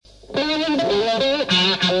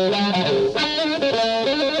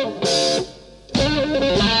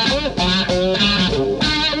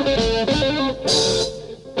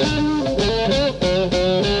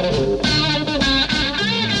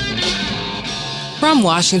From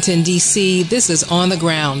Washington, D.C., this is On the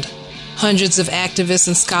Ground. Hundreds of activists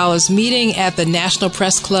and scholars meeting at the National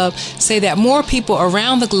Press Club say that more people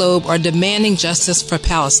around the globe are demanding justice for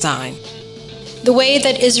Palestine. The way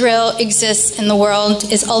that Israel exists in the world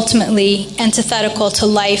is ultimately antithetical to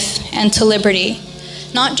life and to liberty,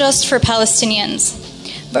 not just for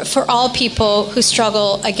Palestinians, but for all people who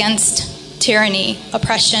struggle against tyranny,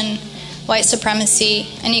 oppression, white supremacy,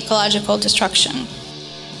 and ecological destruction.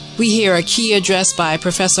 We hear a key address by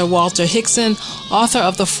Professor Walter Hixon, author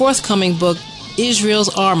of the forthcoming book,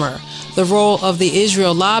 Israel's Armor, the Role of the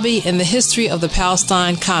Israel Lobby in the History of the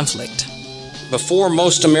Palestine Conflict. Before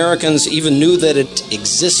most Americans even knew that it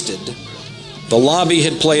existed, the lobby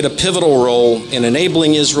had played a pivotal role in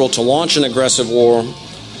enabling Israel to launch an aggressive war,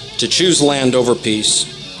 to choose land over peace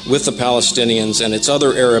with the Palestinians and its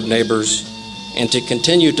other Arab neighbors, and to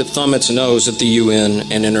continue to thumb its nose at the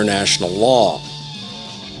UN and international law.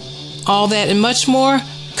 All that and much more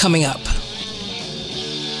coming up.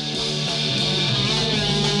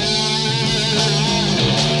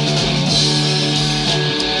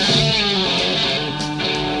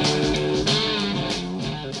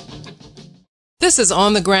 This is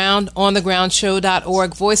On the Ground,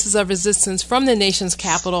 onthegroundshow.org, Voices of Resistance from the nation's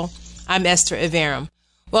capital. I'm Esther Iverem.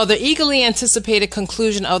 Well, the eagerly anticipated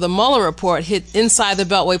conclusion of the Mueller report hit inside the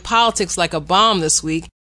Beltway politics like a bomb this week.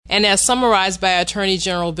 And as summarized by Attorney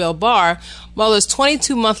General Bill Barr, Mueller's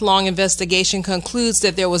 22-month-long investigation concludes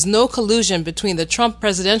that there was no collusion between the Trump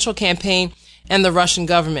presidential campaign and the Russian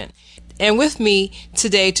government. And with me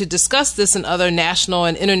today to discuss this and other national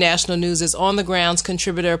and international news is On the Ground's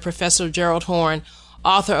contributor, Professor Gerald Horne,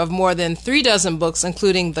 author of more than 36 books,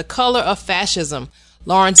 including The Color of Fascism,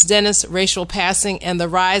 Lawrence Dennis, Racial Passing, and the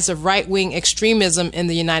Rise of Right-Wing Extremism in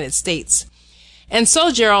the United States. And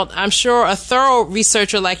so, Gerald, I'm sure a thorough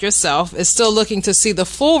researcher like yourself is still looking to see the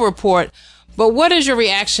full report, but what is your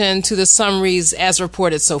reaction to the summaries as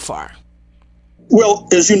reported so far? Well,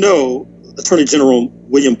 as you know, Attorney General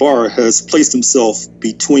William Barr has placed himself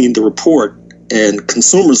between the report and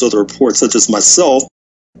consumers of the report, such as myself.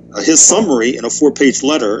 His summary in a 4-page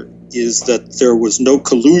letter is that there was no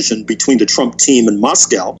collusion between the Trump team and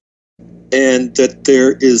Moscow, and that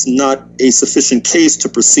there is not a sufficient case to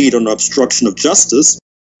proceed on obstruction of justice.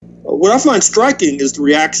 What I find striking is the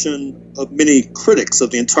reaction of many critics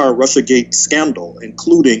of the entire Russiagate scandal,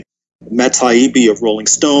 including Matt Taibbi of Rolling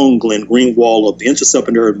Stone, Glenn Greenwald of The Intercept,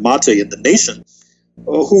 and Aaron Mate in The Nation,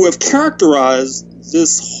 who have characterized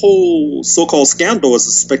this whole so-called scandal as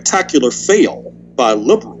a spectacular fail by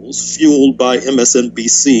liberals fueled by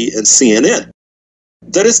MSNBC and CNN.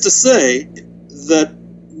 That is to say that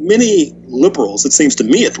many liberals, it seems to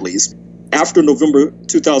me at least, after November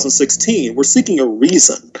 2016, were seeking a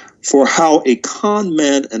reason for how a con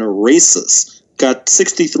man and a racist got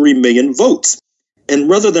 63 million votes. And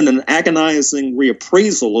rather than an agonizing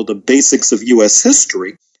reappraisal of the basics of U.S.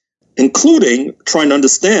 history, including trying to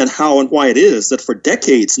understand how and why it is that for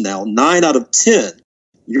decades now, 9 out of 10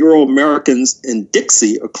 Euro-Americans in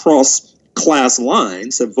Dixie across class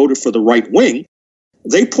lines have voted for the right wing,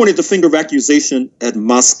 they pointed the finger of accusation at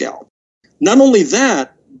Moscow. Not only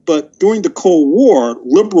that, but during the Cold War,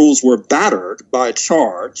 liberals were battered by a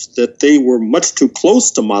charge that they were much too close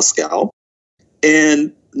to Moscow,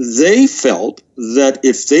 and they felt that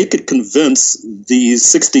if they could convince these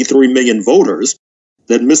 63 million voters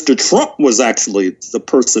that Mr. Trump was actually the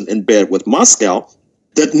person in bed with Moscow,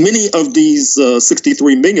 that many of these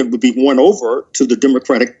 63 million would be won over to the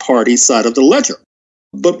Democratic Party side of the ledger.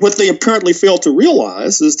 But what they apparently failed to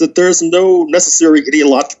realize is that there's no necessary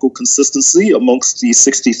ideological consistency amongst the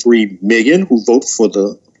 63 million who vote for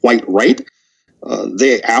the white right.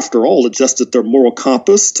 They, after all, adjusted their moral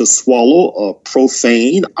compass to swallow a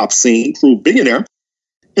profane, obscene, cruel billionaire,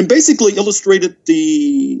 and basically illustrated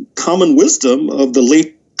the common wisdom of the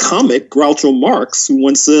late comic Groucho Marx, who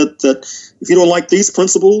once said that if you don't like these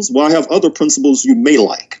principles, well, I have other principles you may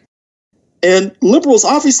like. And liberals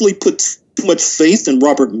obviously put too much faith in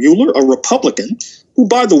Robert Mueller, a Republican, who,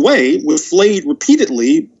 by the way, was flayed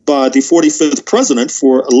repeatedly by the 45th president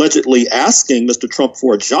for allegedly asking Mr. Trump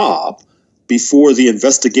for a job before the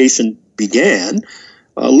investigation began.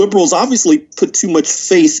 Liberals obviously put too much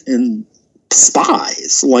faith in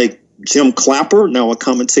spies like Jim Clapper, now a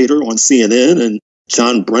commentator on CNN, and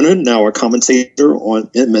John Brennan, now a commentator on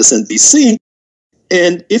MSNBC.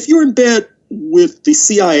 And if you're in bed with the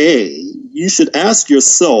CIA, you should ask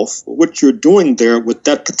yourself what you're doing there with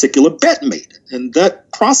that particular bedmate. And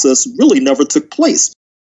that process really never took place.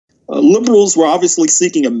 Liberals were obviously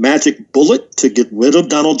seeking a magic bullet to get rid of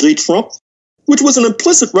Donald J. Trump, which was an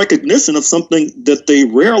implicit recognition of something that they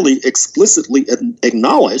rarely explicitly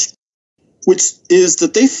acknowledged, which is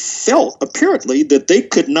that they felt apparently that they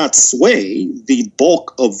could not sway the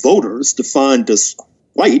bulk of voters defined as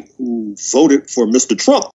white who voted for Mr.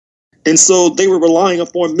 Trump. And so they were relying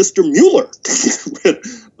upon Mr. Mueller to get rid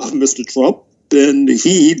of Mr. Trump, and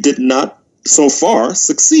he did not so far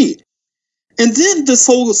succeed. And then this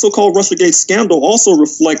whole so-called Russiagate scandal also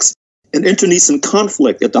reflects an internecine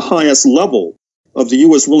conflict at the highest level of the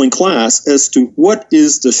U.S. ruling class as to what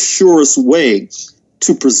is the surest way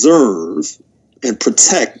to preserve and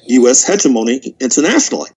protect U.S. hegemony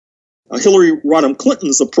internationally. Hillary Rodham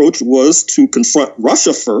Clinton's approach was to confront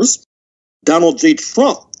Russia first. Donald J.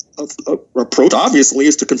 Trump's approach, obviously,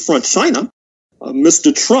 is to confront China.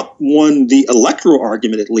 Mr. Trump won the electoral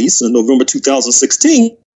argument, at least, in November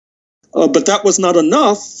 2016. But that was not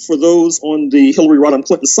enough for those on the Hillary Rodham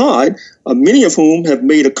Clinton side, many of whom have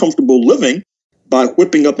made a comfortable living by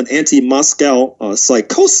whipping up an anti-Moscow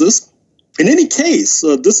psychosis. In any case,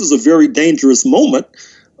 this is a very dangerous moment,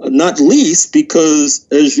 not least because,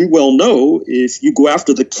 as you well know, if you go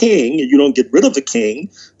after the king and you don't get rid of the king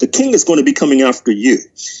is going to be coming after you.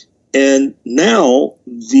 And now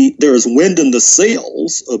there is wind in the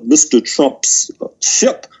sails of Mr. Trump's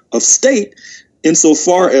ship of state,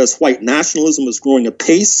 insofar as white nationalism is growing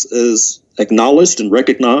apace, as acknowledged and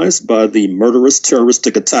recognized by the murderous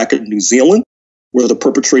terroristic attack in New Zealand, where the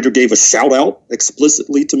perpetrator gave a shout out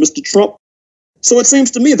explicitly to Mr. Trump. So it seems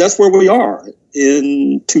to me that's where we are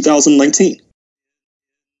in 2019.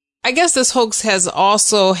 I guess this hoax has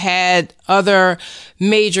also had other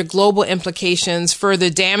major global implications, further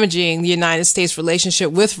damaging the United States'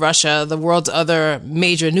 relationship with Russia, the world's other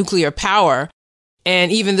major nuclear power.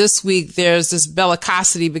 And even this week, there's this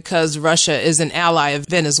bellicosity because Russia is an ally of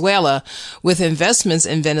Venezuela with investments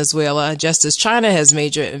in Venezuela, just as China has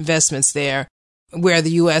major investments there, where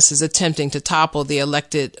the U.S. is attempting to topple the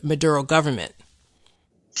elected Maduro government.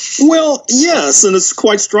 Well, yes, and it's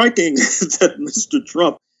quite striking that Mr.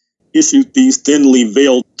 Trump issued these thinly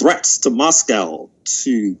veiled threats to Moscow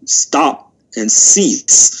to stop and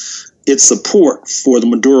cease its support for the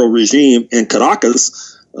Maduro regime in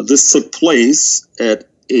Caracas. This took place at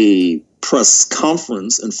a press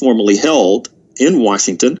conference informally held in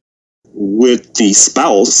Washington with the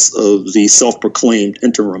spouse of the self-proclaimed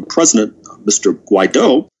interim president, Mr.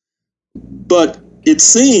 Guaido. But it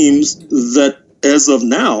seems that as of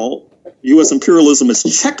now, U.S. imperialism is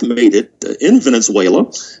checkmated in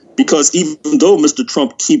Venezuela, because even though Mr.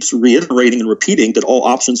 Trump keeps reiterating and repeating that all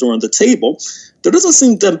options are on the table, there doesn't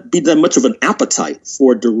seem to be that much of an appetite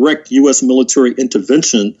for direct U.S. military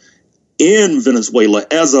intervention in Venezuela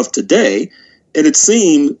as of today. And it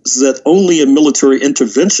seems that only a military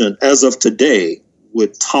intervention as of today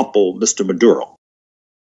would topple Mr. Maduro.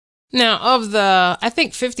 Now, of the, I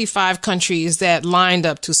think, 55 countries that lined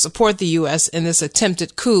up to support the U.S. in this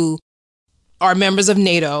attempted coup are members of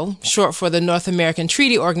NATO, short for the North American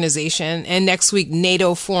Treaty Organization. And next week,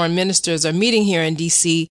 NATO foreign ministers are meeting here in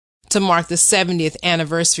D.C. to mark the 70th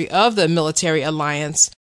anniversary of the military alliance,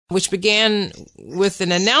 which began with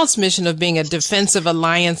an announced mission of being a defensive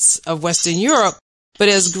alliance of Western Europe, but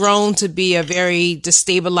has grown to be a very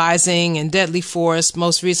destabilizing and deadly force,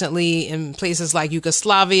 most recently in places like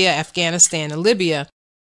Yugoslavia, Afghanistan, and Libya.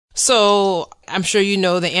 So I'm sure you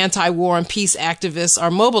know the anti-war and peace activists are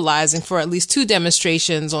mobilizing for at least 2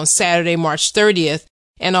 demonstrations on Saturday, March 30th,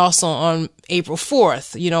 and also on April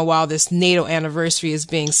 4th, while this NATO anniversary is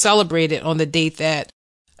being celebrated on the date that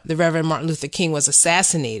the Reverend Martin Luther King was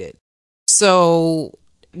assassinated. So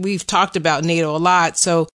we've talked about NATO a lot.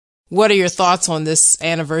 So what are your thoughts on this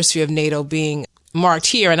anniversary of NATO being marked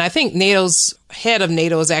here? And I think NATO's head of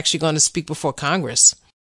NATO is actually going to speak before Congress.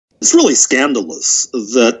 It's really scandalous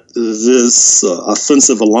that this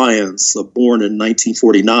offensive alliance, born in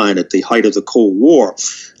 1949 at the height of the Cold War,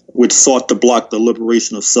 which sought to block the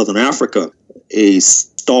liberation of Southern Africa, a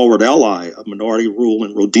stalwart ally of minority rule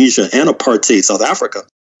in Rhodesia and apartheid South Africa,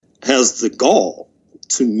 has the gall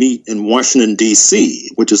to meet in Washington,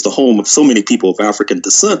 D.C., which is the home of so many people of African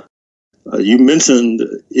descent. You mentioned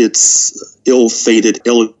its ill-fated,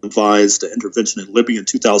 ill-advised intervention in Libya in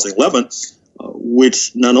 2011,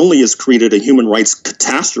 which not only has created a human rights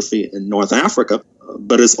catastrophe in North Africa,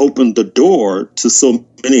 but has opened the door to so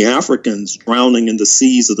many Africans drowning in the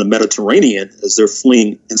seas of the Mediterranean as they're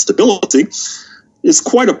fleeing instability. It's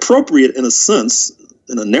quite appropriate in a sense,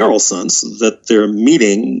 in a narrow sense, that they're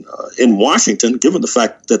meeting in Washington, given the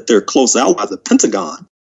fact that they're close ally, the Pentagon.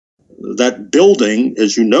 That building,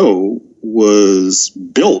 as you know, was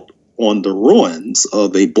built on the ruins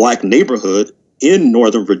of a black neighborhood in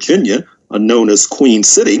Northern Virginia, known as Queen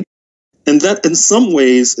City. And that in some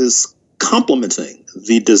ways is complementing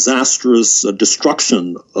the disastrous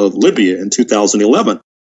destruction of Libya in 2011.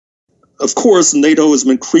 Of course, NATO has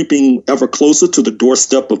been creeping ever closer to the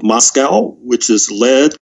doorstep of Moscow, which has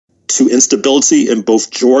led to instability in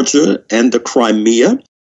both Georgia and the Crimea.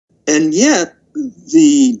 And yet,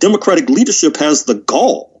 the Democratic leadership has the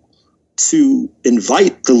gall to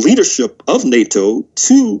invite the leadership of NATO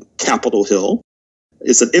to Capitol Hill.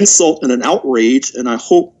 It's an insult and an outrage, and I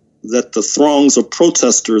hope that the throngs of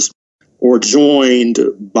protesters are joined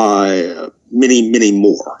by many, many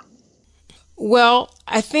more. Well,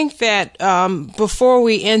 I think that before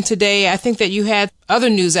we end today, I think that you had other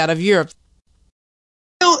news out of Europe.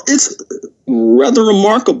 Well, it's rather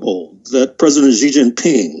remarkable that President Xi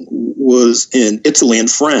Jinping was in Italy and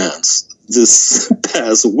France this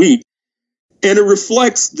past week, and it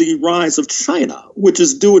reflects the rise of China, which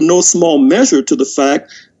is due in no small measure to the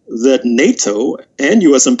fact that NATO and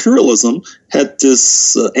U.S. imperialism had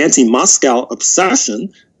this anti-Moscow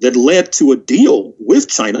obsession that led to a deal with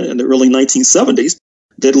China in the early 1970s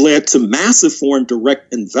that led to massive foreign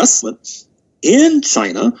direct investment in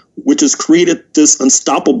China, which has created this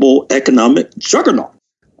unstoppable economic juggernaut.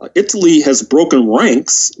 Italy has broken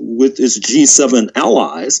ranks with its G7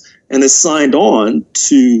 allies and has signed on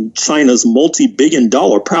to China's multi-billion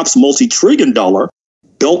dollar, perhaps multi-trillion dollar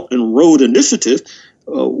Belt and Road Initiative,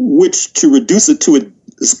 which, to reduce it to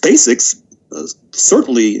its basics,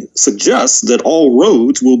 certainly suggests that all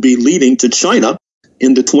roads will be leading to China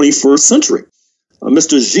in the 21st century.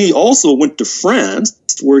 Mr. Xi also went to France,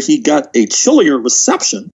 where he got a chillier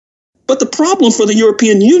reception. But the problem for the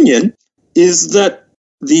European Union is that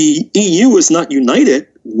the EU is not united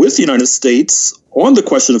with the United States on the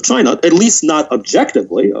question of China, at least not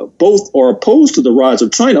objectively. Both are opposed to the rise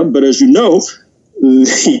of China, but as you know,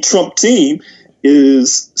 the Trump team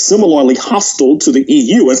is similarly hostile to the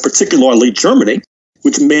EU, and particularly Germany,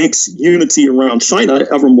 which makes unity around China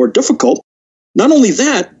ever more difficult. Not only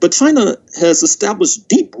that, but China has established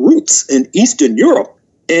deep roots in Eastern Europe,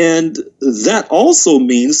 and that also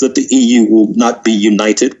means that the EU will not be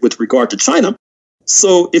united with regard to China.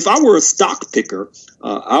 So if I were a stock picker,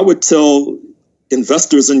 I would tell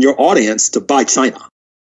investors in your audience to buy China.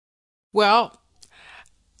 Well,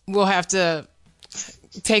 we'll have to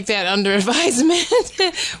take that under advisement.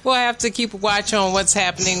 We'll have to keep a watch on what's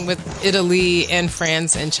happening with Italy and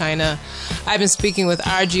France and China. I've been speaking with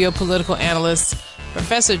our geopolitical analyst,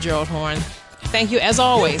 Professor Gerald Horne. Thank you, as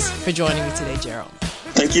always, for joining me today, Gerald.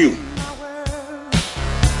 Thank you.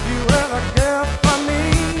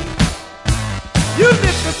 You lit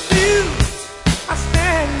the fuse, I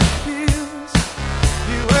stand confused.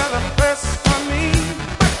 You were the first for me,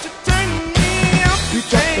 but you turned me up. You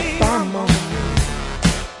dropped the bomb on me,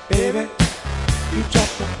 baby. You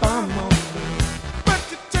dropped the bomb on me, but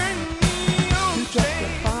you turned me on. You dropped the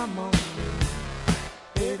bomb on me,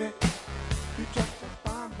 baby. You dropped the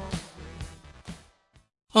bomb on me.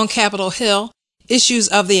 On Capitol Hill, issues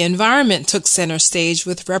of the environment took center stage,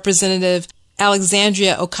 with Representative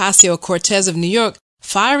Alexandria Ocasio-Cortez of New York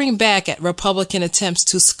firing back at Republican attempts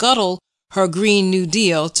to scuttle her Green New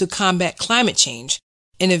Deal to combat climate change.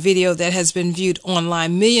 In a video that has been viewed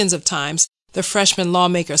online millions of times, the freshman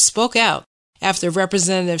lawmaker spoke out after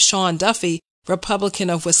Representative Sean Duffy,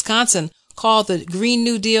 Republican of Wisconsin, called the Green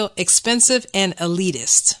New Deal expensive and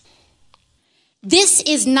elitist. This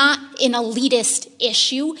is not an elitist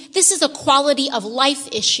issue. This is a quality of life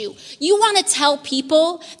issue. You want to tell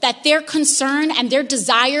people that their concern and their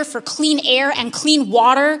desire for clean air and clean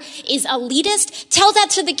water is elitist? Tell that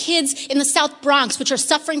to the kids in the South Bronx, which are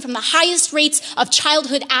suffering from the highest rates of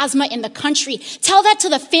childhood asthma in the country. Tell that to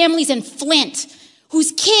the families in Flint,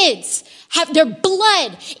 whose kids have their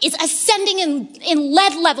blood is ascending in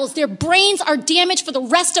lead levels. Their brains are damaged for the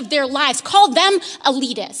rest of their lives. Call them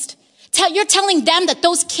elitist. You're telling them that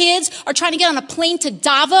those kids are trying to get on a plane to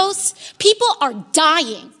Davos? People are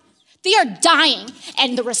dying. They are dying.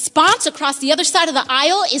 And the response across the other side of the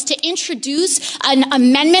aisle is to introduce an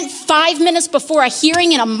amendment 5 minutes before a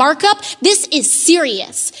hearing and a markup. This is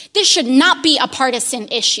serious. This should not be a partisan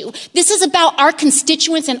issue. This is about our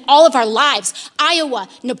constituents and all of our lives. Iowa,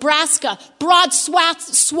 Nebraska, broad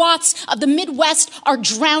swaths of the Midwest are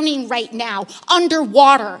drowning right now,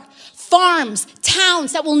 underwater. Farms,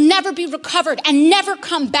 towns that will never be recovered and never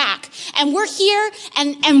come back. And we're here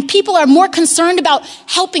and people are more concerned about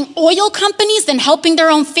helping oil companies than helping their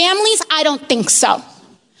own families? I don't think so.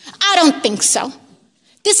 I don't think so.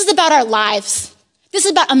 This is about our lives. This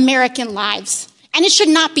is about American lives. And it should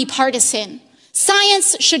not be partisan.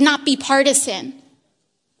 Science should not be partisan.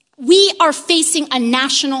 We are facing a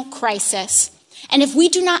national crisis. And if we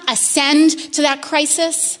do not ascend to that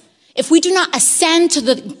crisis, if we do not ascend to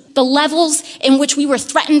the levels in which we were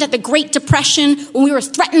threatened at the Great Depression, when we were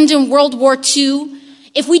threatened in World War II,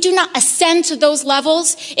 if we do not ascend to those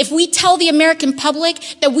levels, if we tell the American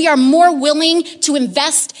public that we are more willing to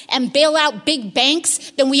invest and bail out big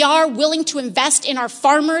banks than we are willing to invest in our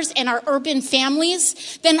farmers and our urban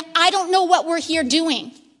families, then I don't know what we're here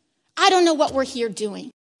doing. I don't know what we're here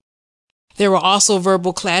doing. There were also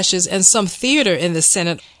verbal clashes and some theater in the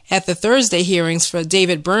Senate at the Thursday hearings for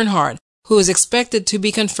David Bernhardt, who is expected to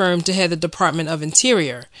be confirmed to head the Department of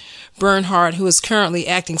Interior. Bernhardt, who is currently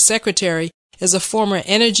acting secretary, is a former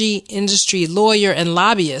energy industry lawyer and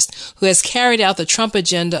lobbyist who has carried out the Trump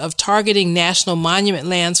agenda of targeting national monument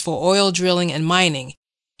lands for oil drilling and mining.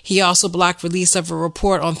 He also blocked release of a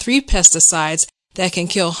report on 3 pesticides that can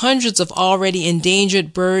kill hundreds of already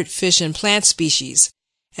endangered bird, fish, and plant species.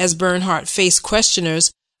 As Bernhardt faced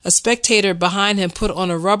questioners, a spectator behind him put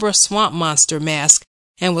on a rubber swamp monster mask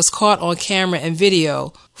and was caught on camera and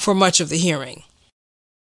video for much of the hearing.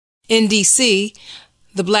 In D.C.,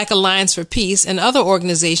 the Black Alliance for Peace and other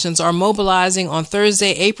organizations are mobilizing on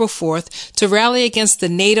Thursday, April 4th to rally against the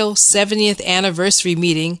NATO 70th anniversary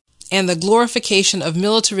meeting and the glorification of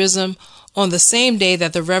militarism on the same day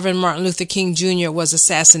that the Reverend Martin Luther King Jr. was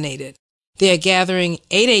assassinated. They are gathering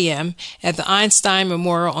 8 a.m. at the Einstein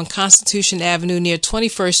Memorial on Constitution Avenue near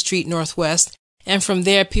 21st Street Northwest, and from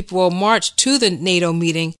there people will march to the NATO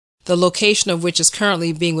meeting, the location of which is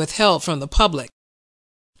currently being withheld from the public.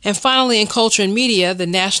 And finally, in culture and media, the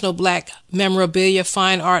National Black Memorabilia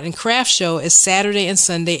Fine Art and Craft Show is Saturday and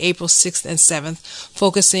Sunday, April 6th and 7th,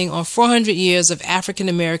 focusing on 400 years of African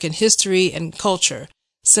American history and culture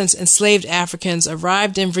since enslaved Africans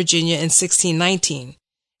arrived in Virginia in 1619.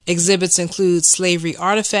 Exhibits include slavery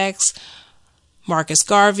artifacts, Marcus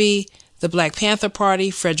Garvey, the Black Panther Party,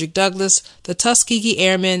 Frederick Douglass, the Tuskegee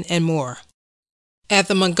Airmen, and more. At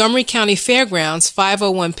the Montgomery County Fairgrounds,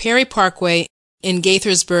 501 Perry Parkway, in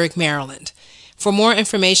Gaithersburg, Maryland. For more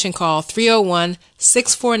information, call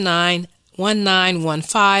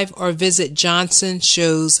 301-649-1915 or visit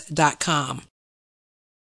johnsonshows.com.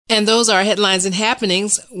 And those are headlines and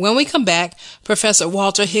happenings. When we come back, Professor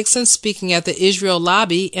Walter Hickson speaking at the Israel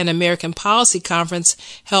Lobby and American Policy Conference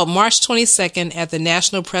held March 22nd at the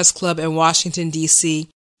National Press Club in Washington, D.C.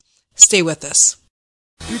 Stay with us.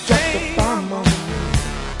 You dropped the bomb on me,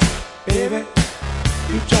 baby.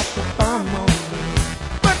 You dropped the bomb on me.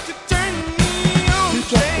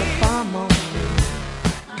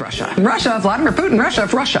 Russia, Vladimir Putin, Russia,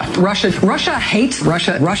 hates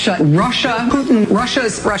Russia, Putin, Russia,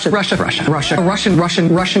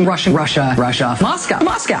 Moscow,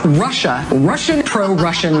 Russian,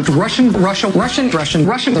 pro-Russian, the Russians, Moscow,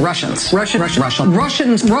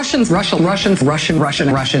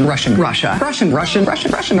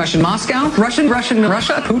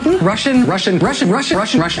 Russia, Putin,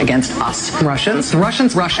 Russia against us, the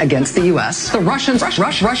Russians rush against the U.S., the Russians,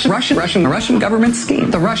 Russian government scheme,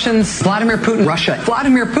 the Russians, Vladimir Putin,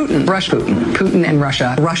 Putin and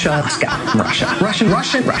Russia, Moscow, Russia,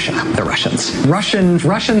 the Russians,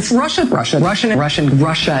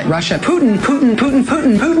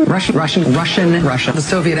 Putin, Russia, the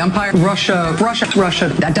Soviet Empire, Russia.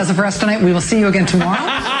 That does it for us tonight. We will see you again tomorrow.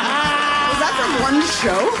 Was that from one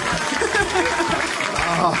show?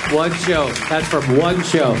 One show. That's from one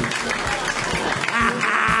show.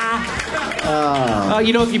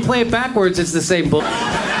 If you play it backwards, it's the same bull.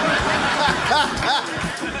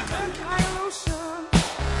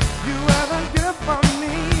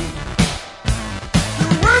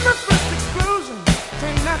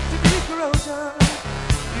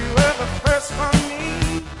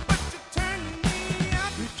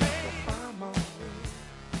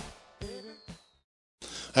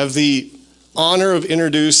 I have the honor of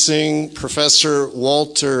introducing Professor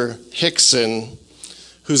Walter Hickson,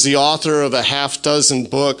 who's the author of a half-dozen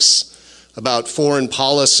books about foreign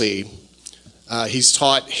policy. He's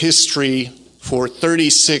taught history for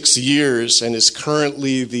 36 years and is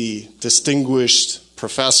currently the distinguished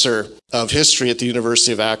professor of history at the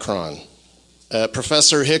University of Akron.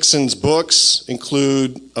 Professor Hickson's books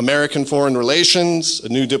include American Foreign Relations, A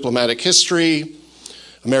New Diplomatic History,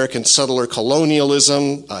 American Settler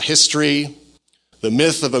Colonialism, History, The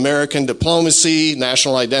Myth of American Diplomacy,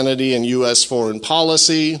 National Identity and U.S. Foreign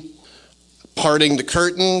Policy, Parting the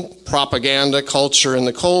Curtain, Propaganda, Culture in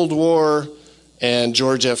the Cold War, and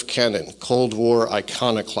George F. Kennan, Cold War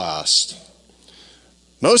Iconoclast.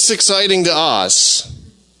 Most exciting to us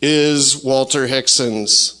is Walter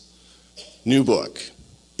Hickson's new book,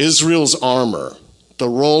 Israel's Armor, The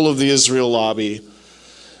Role of the Israel Lobby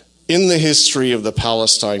in the History of the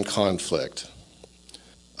Palestine Conflict.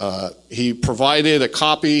 He provided a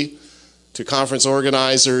copy to conference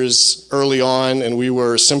organizers early on, and we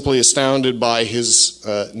were simply astounded by his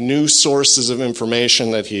new sources of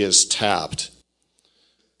information that he has tapped.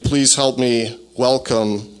 Please help me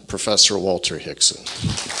welcome Professor Walter Hickson.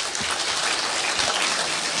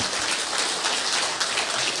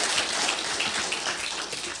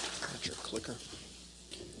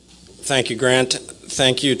 Thank you, Grant.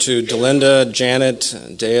 Thank you to Delinda, Janet,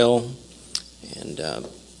 Dale, and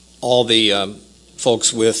all the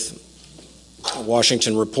folks with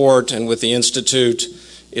Washington Report and with the Institute.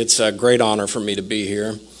 It's a great honor for me to be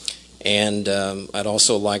here. And I'd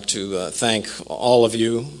also like to thank all of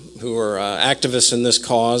you who are activists in this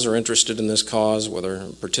cause or interested in this cause, whether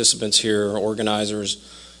participants here, organizers,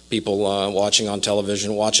 people watching on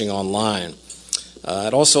television, watching online.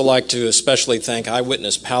 I'd also like to especially thank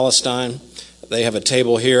Eyewitness Palestine. They have a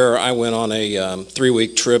table here. I went on a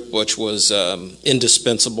 3-week trip, which was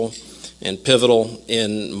indispensable and pivotal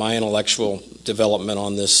in my intellectual development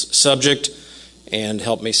on this subject, and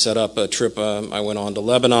helped me set up a trip I went on to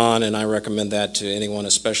Lebanon, and I recommend that to anyone,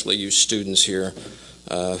 especially you students here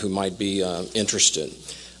who might be interested.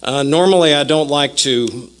 Normally I don't like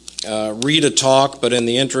to read a talk, but in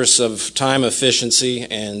the interest of time efficiency,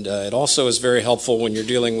 and it also is very helpful when you're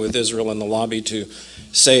dealing with Israel and the lobby to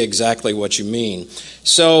say exactly what you mean.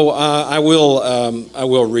 So I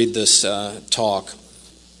will read this talk.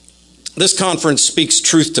 This conference speaks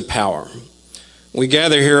truth to power. We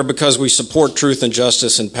gather here because we support truth and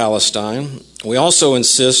justice in Palestine. We also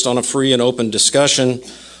insist on a free and open discussion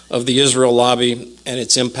of the Israel lobby and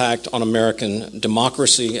its impact on American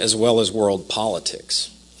democracy as well as world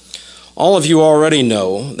politics. All of you already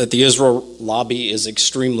know that the Israel lobby is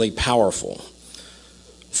extremely powerful.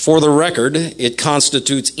 For the record, it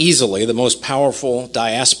constitutes easily the most powerful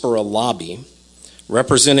diaspora lobby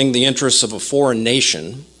representing the interests of a foreign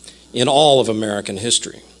nation in all of American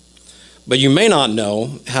history. But you may not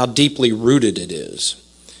know how deeply rooted it is.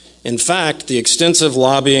 In fact, the extensive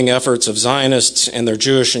lobbying efforts of Zionists and their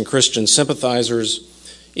Jewish and Christian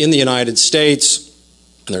sympathizers in the United States,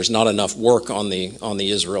 and there's not enough work on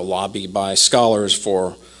the Israel lobby by scholars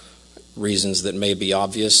for reasons that may be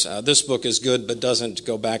obvious. This book is good, but doesn't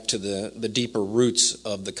go back to the deeper roots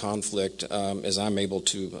of the conflict as I'm able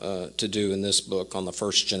to do in this book on the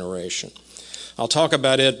first generation. I'll talk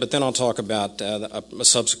about it, but then I'll talk about a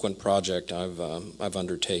subsequent project I've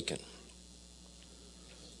undertaken.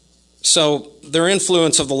 So their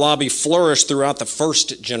influence of the lobby flourished throughout the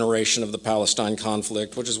first generation of the Palestine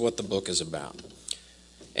conflict, which is what the book is about.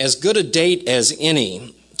 As good a date as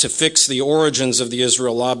any to fix the origins of the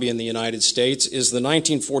Israel lobby in the United States is the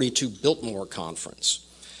 1942 Biltmore Conference,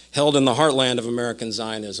 held in the heartland of American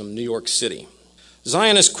Zionism, New York City.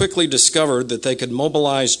 Zionists quickly discovered that they could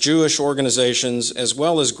mobilize Jewish organizations as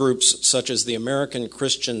well as groups such as the American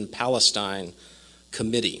Christian Palestine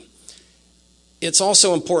Committee. It's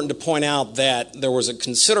also important to point out that there was a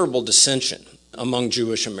considerable dissension among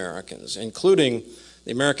Jewish Americans, including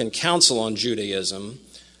the American Council on Judaism,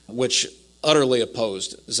 which utterly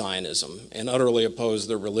opposed Zionism and utterly opposed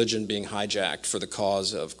their religion being hijacked for the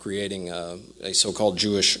cause of creating a so-called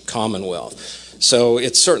Jewish commonwealth. So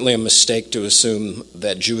it's certainly a mistake to assume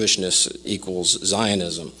that Jewishness equals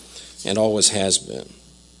Zionism, and always has been.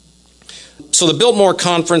 So the Biltmore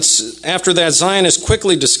Conference, after that, Zionists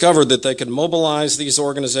quickly discovered that they could mobilize these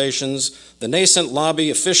organizations. The nascent lobby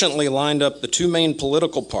efficiently lined up the two main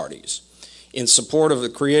political parties in support of the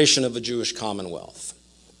creation of a Jewish commonwealth,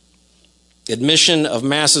 admission of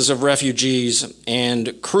masses of refugees,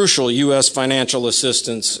 and crucial U.S. financial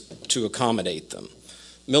assistance to accommodate them.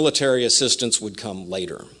 Military assistance would come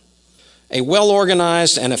later. A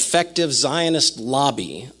well-organized and effective Zionist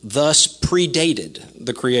lobby thus predated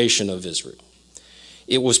the creation of Israel.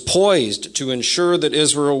 It was poised to ensure that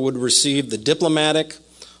Israel would receive the diplomatic,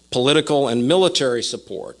 political, and military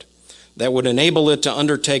support that would enable it to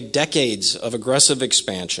undertake decades of aggressive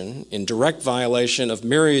expansion in direct violation of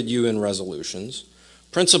myriad UN resolutions,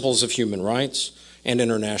 principles of human rights, and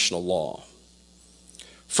international law.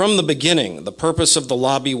 From the beginning, the purpose of the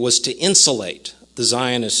lobby was to insulate the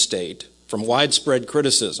Zionist state from widespread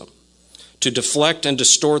criticism, to deflect and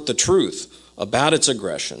distort the truth about its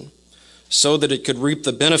aggression so that it could reap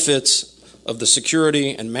the benefits of the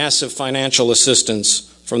security and massive financial assistance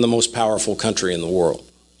from the most powerful country in the world.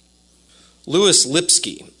 Louis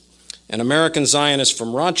Lipsky, an American Zionist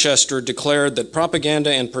from Rochester, declared that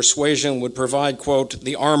propaganda and persuasion would provide, quote,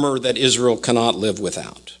 the armor that Israel cannot live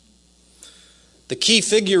without. The key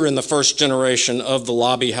figure in the first generation of the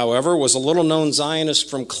lobby, however, was a little-known Zionist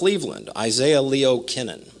from Cleveland, Isaiah Leo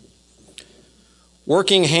Kennan.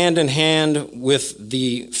 Working hand in hand with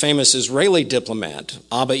the famous Israeli diplomat,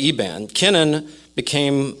 Abba Eban, Kennan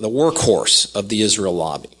became the workhorse of the Israel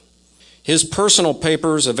lobby. His personal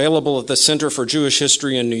papers, available at the Center for Jewish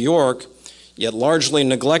History in New York, yet largely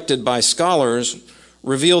neglected by scholars,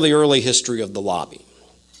 reveal the early history of the lobby.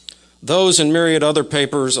 Those and myriad other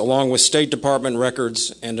papers, along with State Department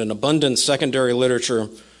records and an abundant secondary literature,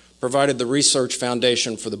 provided the research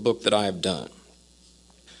foundation for the book that I have done.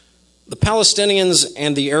 The Palestinians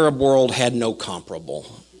and the Arab world had no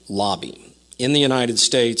comparable lobby in the United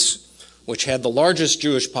States, which had the largest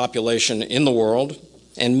Jewish population in the world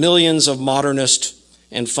and millions of modernist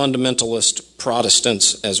and fundamentalist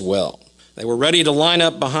Protestants as well. They were ready to line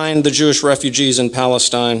up behind the Jewish refugees in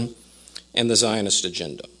Palestine and the Zionist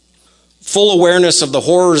agenda. Full awareness of the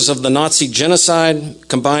horrors of the Nazi genocide,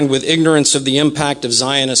 combined with ignorance of the impact of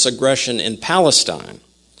Zionist aggression in Palestine,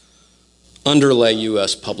 underlay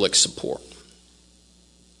U.S. public support.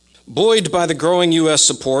 Buoyed by the growing U.S.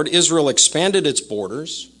 support, Israel expanded its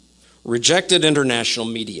borders, rejected international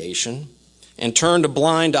mediation, and turned a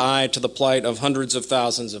blind eye to the plight of hundreds of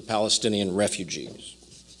thousands of Palestinian refugees.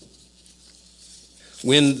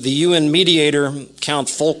 When the UN mediator, Count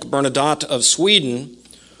Folke Bernadotte of Sweden,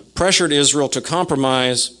 pressured Israel to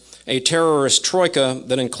compromise, a terrorist troika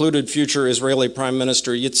that included future Israeli Prime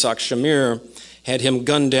Minister Yitzhak Shamir had him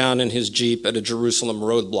gunned down in his Jeep at a Jerusalem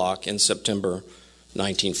roadblock in September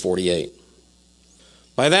 1948.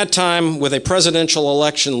 By that time, with a presidential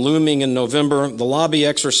election looming in November, the lobby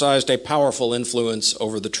exercised a powerful influence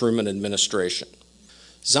over the Truman administration.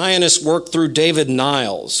 Zionists worked through David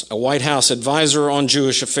Niles, a White House advisor on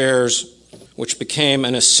Jewish affairs, which became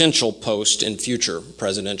an essential post in future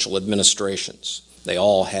presidential administrations. They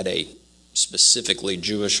all had a specifically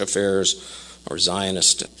Jewish affairs or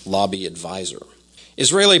Zionist lobby advisor.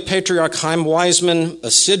 Israeli Patriarch Chaim Weizmann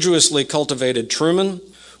assiduously cultivated Truman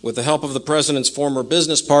with the help of the president's former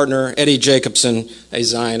business partner, Eddie Jacobson, a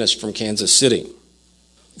Zionist from Kansas City.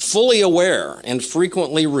 Fully aware and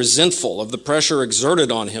frequently resentful of the pressure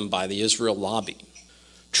exerted on him by the Israel lobby,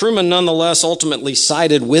 Truman nonetheless ultimately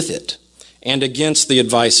sided with it and against the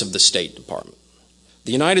advice of the State Department.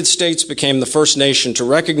 The United States became the first nation to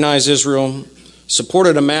recognize Israel,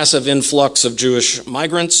 supported a massive influx of Jewish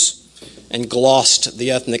migrants, and glossed the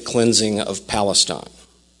ethnic cleansing of Palestine.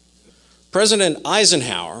 President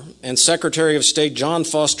Eisenhower and Secretary of State John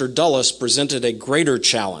Foster Dulles presented a greater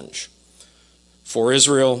challenge for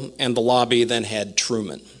Israel and the lobby than had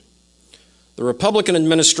Truman. The Republican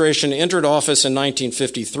administration entered office in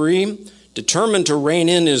 1953, determined to rein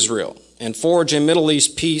in Israel and forge a Middle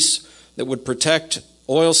East peace that would protect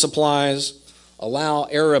oil supplies, allow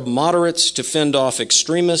Arab moderates to fend off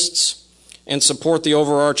extremists, and support the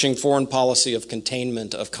overarching foreign policy of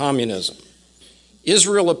containment of communism.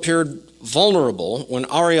 Israel appeared vulnerable when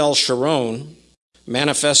Ariel Sharon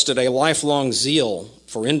manifested a lifelong zeal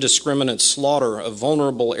for indiscriminate slaughter of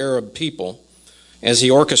vulnerable Arab people as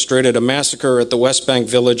he orchestrated a massacre at the West Bank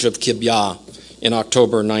village of Kibbutz in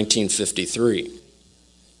October 1953.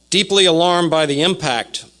 Deeply alarmed by the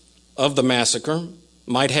impact of the massacre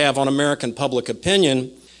might have on American public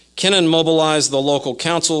opinion, Kennan mobilized the local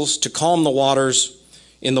councils to calm the waters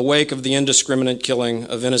in the wake of the indiscriminate killing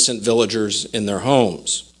of innocent villagers in their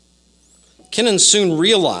homes. Kennan soon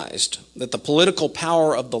realized that the political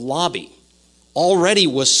power of the lobby already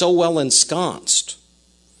was so well ensconced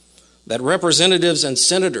that representatives and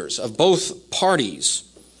senators of both parties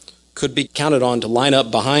could be counted on to line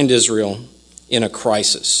up behind Israel in a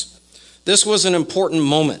crisis. This was an important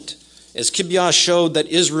moment, as Kibbutz showed that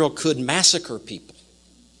Israel could massacre people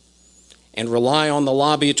and rely on the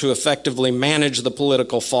lobby to effectively manage the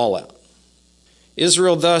political fallout.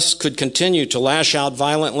 Israel thus could continue to lash out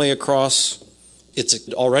violently across its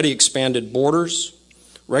already expanded borders,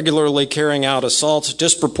 regularly carrying out assaults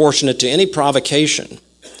disproportionate to any provocation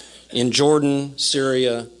in Jordan,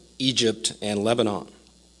 Syria, Egypt, and Lebanon.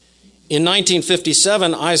 In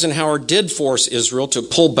 1957, Eisenhower did force Israel to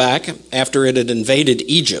pull back after it had invaded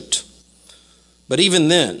Egypt. But even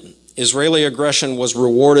then, Israeli aggression was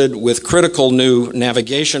rewarded with critical new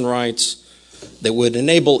navigation rights that would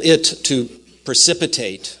enable it to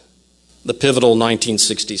precipitate the pivotal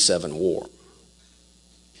 1967 war.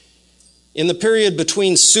 In the period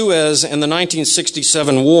between Suez and the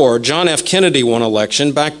 1967 war, John F. Kennedy won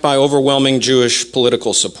election backed by overwhelming Jewish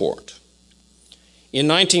political support. In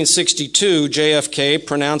 1962, JFK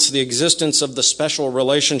pronounced the existence of the special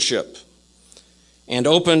relationship and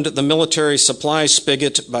opened the military supply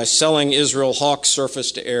spigot by selling Israel Hawk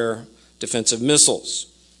surface-to-air defensive missiles.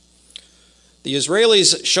 The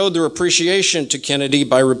Israelis showed their appreciation to Kennedy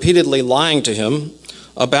by repeatedly lying to him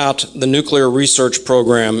about the nuclear research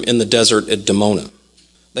program in the desert at Dimona.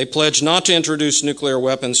 They pledged not to introduce nuclear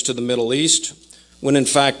weapons to the Middle East, when in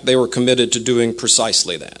fact they were committed to doing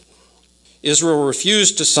precisely that. Israel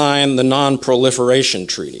refused to sign the Non-Proliferation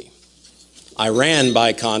Treaty. Iran,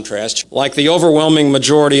 by contrast, like the overwhelming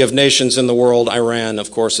majority of nations in the world, Iran,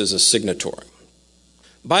 of course, is a signatory.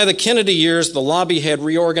 By the Kennedy years, the lobby had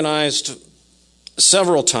reorganized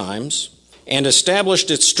several times and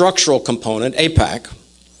established its structural component, AIPAC.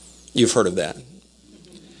 You've heard of that.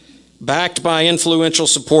 Backed by influential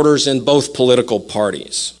supporters in both political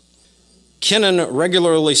parties. Kennan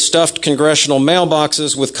regularly stuffed congressional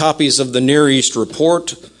mailboxes with copies of the Near East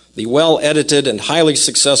Report, the well-edited and highly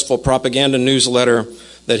successful propaganda newsletter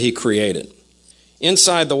that he created.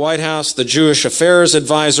 Inside the White House, the Jewish Affairs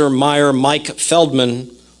Advisor, Mike Feldman,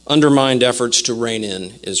 undermined efforts to rein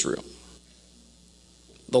in Israel.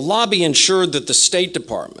 The lobby ensured that the State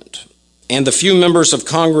Department and the few members of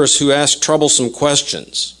Congress who asked troublesome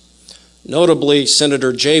questions, notably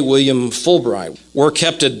Senator J. William Fulbright, were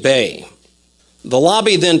kept at bay. The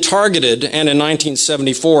lobby then targeted and in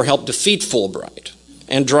 1974 helped defeat Fulbright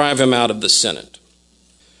and drive him out of the Senate.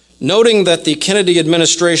 Noting that the Kennedy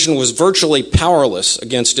administration was virtually powerless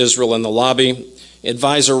against Israel in the lobby,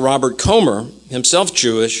 advisor Robert Comer, himself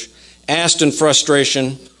Jewish, asked in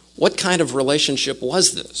frustration, what kind of relationship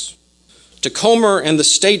was this? To Comer and the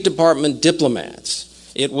State Department diplomats,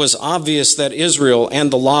 it was obvious that Israel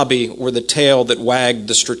and the lobby were the tail that wagged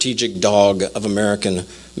the strategic dog of American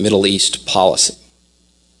Middle East policy.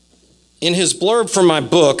 In his blurb for my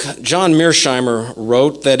book, John Mearsheimer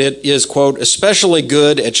wrote that it is, quote, especially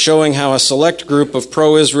good at showing how a select group of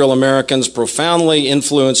pro-Israel Americans profoundly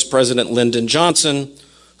influenced President Lyndon Johnson,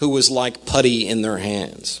 who was like putty in their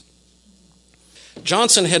hands.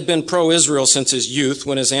 Johnson had been pro-Israel since his youth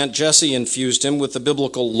when his Aunt Jessie infused him with the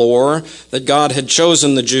biblical lore that God had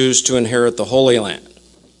chosen the Jews to inherit the Holy Land.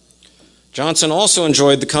 Johnson also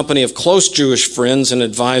enjoyed the company of close Jewish friends and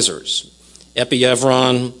advisors, Epi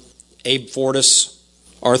Evron, Abe Fortas,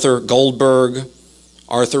 Arthur Goldberg,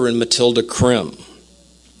 Arthur and Matilda Krim,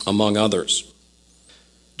 among others.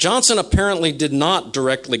 Johnson apparently did not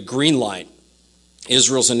directly greenlight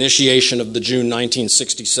Israel's initiation of the June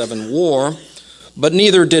 1967 war, but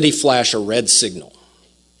neither did he flash a red signal.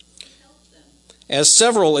 As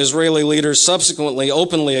several Israeli leaders subsequently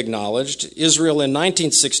openly acknowledged, Israel in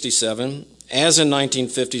 1967, as in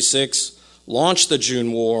 1956, launched the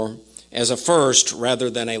June War as a first rather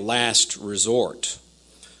than a last resort.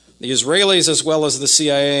 The Israelis, as well as the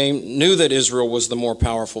CIA, knew that Israel was the more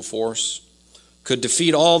powerful force, could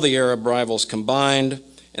defeat all the Arab rivals combined,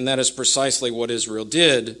 and that is precisely what Israel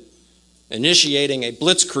did, initiating a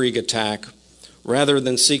blitzkrieg attack rather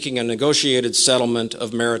than seeking a negotiated settlement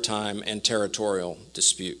of maritime and territorial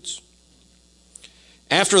disputes.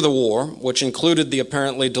 After the war, which included the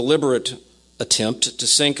apparently deliberate attempt to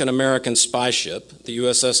sink an American spy ship, the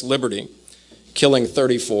USS Liberty, killing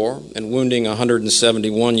 34 and wounding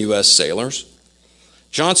 171 U.S. sailors,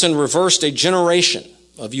 Johnson reversed a generation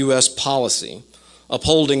of U.S. policy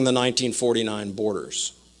upholding the 1949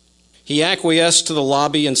 borders. He acquiesced to the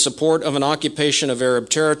lobby in support of an occupation of Arab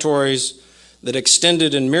territories that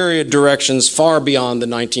extended in myriad directions far beyond the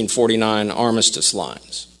 1949 armistice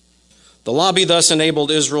lines. The lobby thus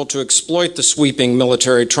enabled Israel to exploit the sweeping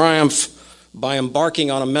military triumph by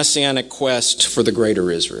embarking on a messianic quest for the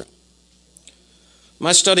greater Israel.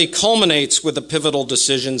 My study culminates with the pivotal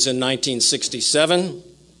decisions in 1967,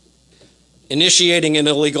 initiating an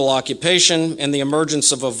illegal occupation and the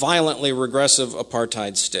emergence of a violently regressive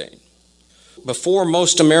apartheid state. Before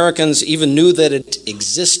most Americans even knew that it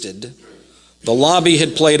existed, the lobby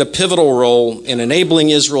had played a pivotal role in enabling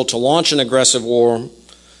Israel to launch an aggressive war,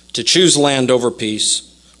 to choose land over peace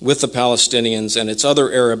with the Palestinians and its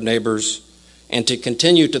other Arab neighbors, and to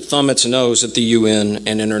continue to thumb its nose at the UN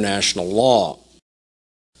and international law.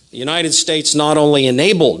 The United States not only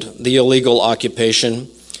enabled the illegal occupation,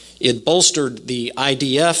 it bolstered the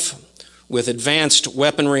IDF with advanced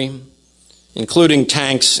weaponry, including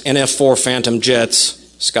tanks and F-4 Phantom jets,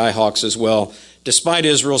 Skyhawks as well, despite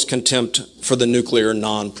Israel's contempt for the Nuclear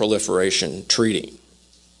Non-Proliferation Treaty.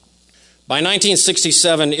 By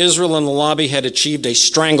 1967, Israel and the lobby had achieved a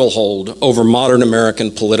stranglehold over modern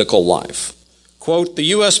American political life. Quote, the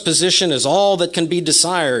U.S. position is all that can be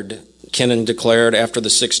desired, Kennan declared after the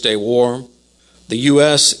Six-Day War. The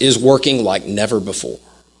U.S. is working like never before.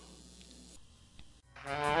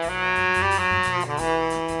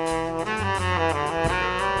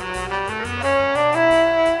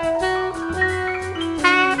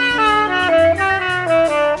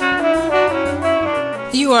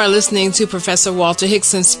 You are listening to Professor Walter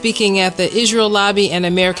Hickson speaking at the Israel Lobby and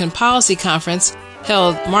American Policy Conference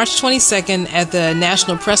held March 22nd at the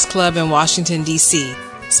National Press Club in Washington, D.C.,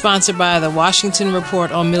 sponsored by the Washington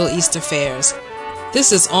Report on Middle East Affairs.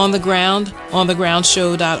 This is On the Ground,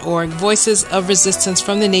 onthegroundshow.org, Voices of Resistance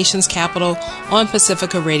from the nation's capital on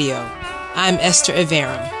Pacifica Radio. I'm Esther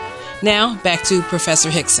Iverem. Now, back to Professor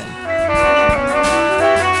Hickson.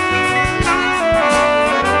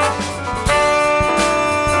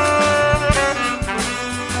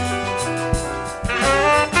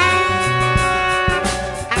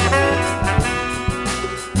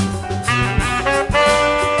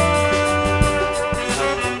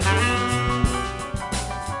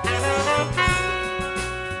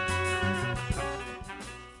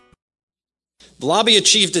 The lobby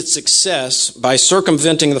achieved its success by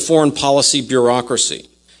circumventing the foreign policy bureaucracy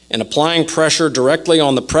and applying pressure directly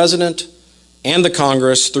on the president and the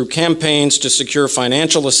Congress through campaigns to secure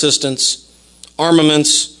financial assistance,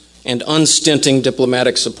 armaments, and unstinting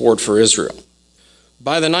diplomatic support for Israel.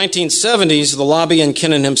 By the 1970s, the lobby and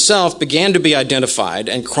Kennan himself began to be identified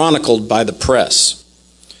and chronicled by the press.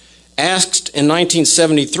 Asked in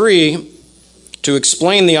 1973 to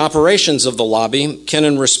explain the operations of the lobby,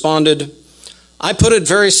 Kennan responded, "I put it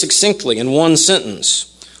very succinctly in one sentence.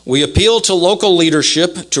 We appeal to local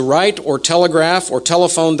leadership to write or telegraph or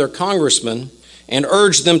telephone their congressmen and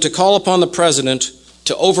urge them to call upon the president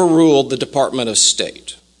to overrule the Department of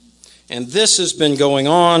State." And this has been going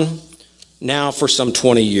on now for some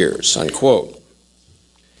 20 years, unquote.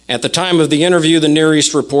 At the time of the interview, the Near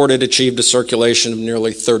East Report had achieved a circulation of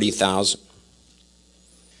nearly 30,000.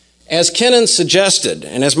 As Kennan suggested,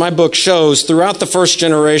 and as my book shows, throughout the first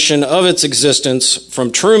generation of its existence,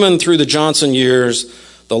 from Truman through the Johnson years,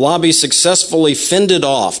 the lobby successfully fended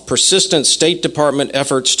off persistent State Department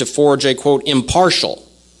efforts to forge a, quote, impartial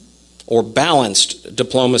or balanced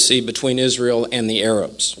diplomacy between Israel and the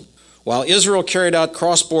Arabs. While Israel carried out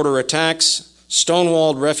cross-border attacks,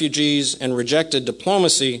 stonewalled refugees, and rejected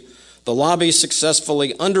diplomacy, the lobby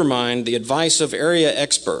successfully undermined the advice of area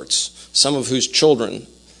experts, some of whose children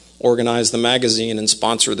organize the magazine and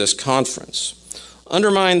sponsor this conference,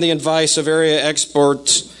 undermined the advice of area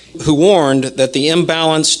experts who warned that the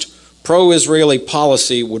imbalanced pro-Israeli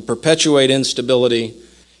policy would perpetuate instability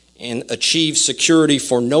and achieve security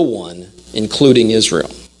for no one, including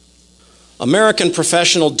Israel. American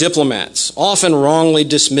professional diplomats, often wrongly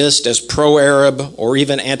dismissed as pro-Arab or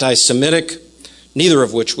even anti-Semitic, neither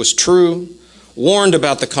of which was true, warned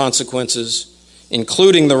about the consequences,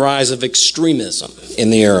 including the rise of extremism in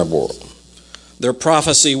the Arab world. Their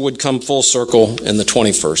prophecy would come full circle in the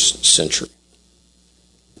 21st century.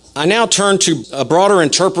 I now turn to a broader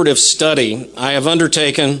interpretive study I have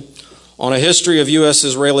undertaken on a history of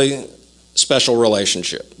U.S.-Israeli special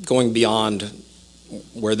relationship, going beyond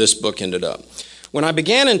where this book ended up. When I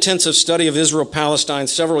began intensive study of Israel-Palestine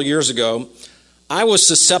several years ago, I was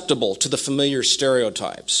susceptible to the familiar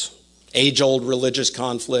stereotypes: age-old religious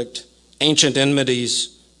conflict, ancient enmities,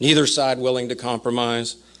 neither side willing to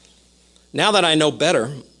compromise. Now that I know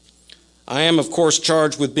better, I am, of course,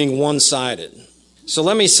 charged with being one-sided. So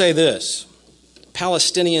let me say this: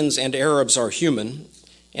 Palestinians and Arabs are human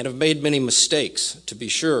and have made many mistakes, to be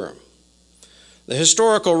sure. The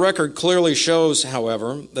historical record clearly shows,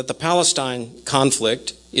 however, that the Palestine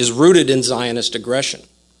conflict is rooted in Zionist aggression.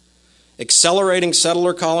 Accelerating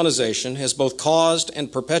settler colonization has both caused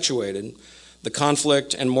and perpetuated the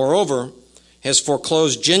conflict, and moreover, has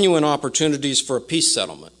foreclosed genuine opportunities for a peace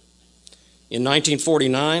settlement. In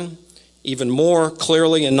 1949, even more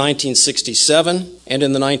clearly in 1967, and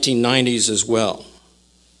in the 1990s as well.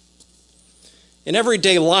 In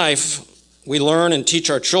everyday life, we learn and teach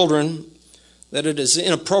our children that it is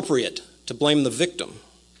inappropriate to blame the victim.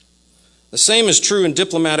 The same is true in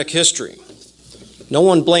diplomatic history. No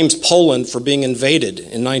one blames Poland for being invaded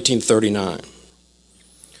in 1939.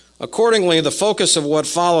 Accordingly, the focus of what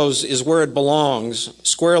follows is where it belongs,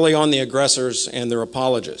 squarely on the aggressors and their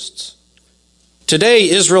apologists. Today,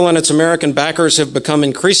 Israel and its American backers have become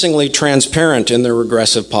increasingly transparent in their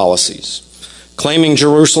regressive policies, claiming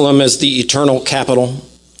Jerusalem as the eternal capital,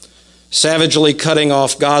 savagely cutting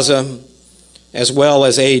off Gaza, as well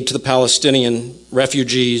as aid to the Palestinian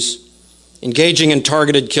refugees, engaging in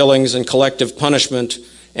targeted killings and collective punishment,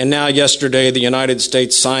 and now yesterday the United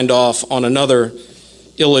States signed off on another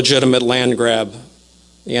illegitimate land grab,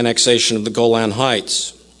 the annexation of the Golan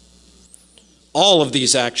Heights. All of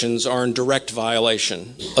these actions are in direct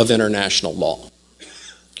violation of international law.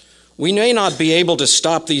 We may not be able to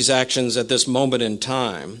stop these actions at this moment in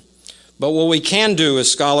time, but what we can do as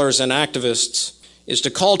scholars and activists is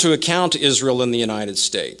to call to account Israel and the United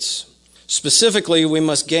States, Specifically, we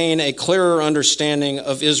must gain a clearer understanding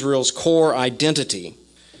of Israel's core identity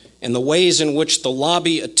and the ways in which the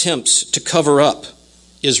lobby attempts to cover up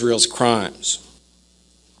Israel's crimes.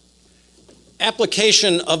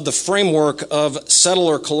 Application of the framework of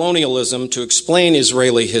settler colonialism to explain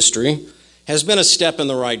Israeli history has been a step in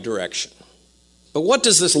the right direction. But what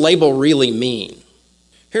does this label really mean?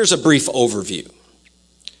 Here's a brief overview.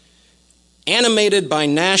 Animated by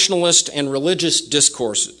nationalist and religious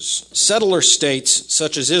discourses, settler states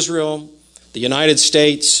such as Israel, the United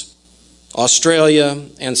States, Australia,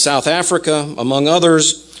 and South Africa, among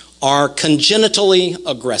others, are congenitally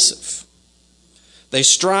aggressive. They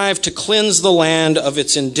strive to cleanse the land of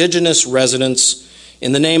its indigenous residents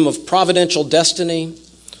in the name of providential destiny,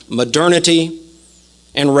 modernity,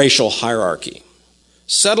 and racial hierarchy.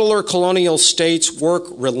 Settler colonial states work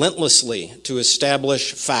relentlessly to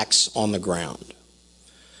establish facts on the ground.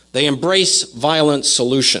 They embrace violent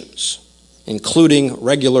solutions, including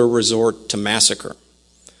regular resort to massacre.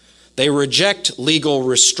 They reject legal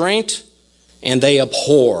restraint, and they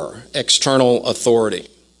abhor external authority.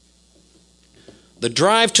 The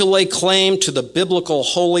drive to lay claim to the biblical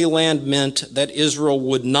Holy Land meant that Israel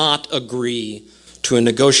would not agree to a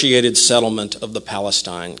negotiated settlement of the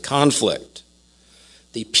Palestine conflict.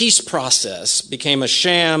 The peace process became a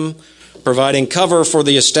sham, providing cover for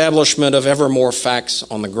the establishment of ever more facts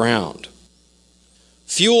on the ground.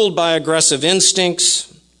 Fueled by aggressive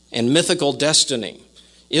instincts and mythical destiny,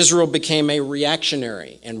 Israel became a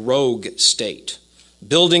reactionary and rogue state,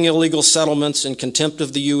 building illegal settlements in contempt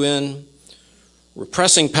of the UN,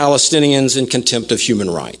 repressing Palestinians in contempt of human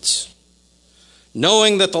rights.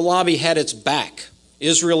 Knowing that the lobby had its back,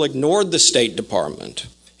 Israel ignored the State Department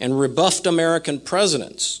and rebuffed American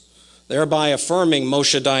presidents, thereby affirming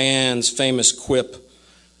Moshe Dayan's famous quip,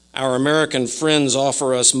 "Our American friends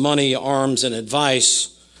offer us money, arms, and advice.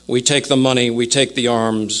 We take the money, we take the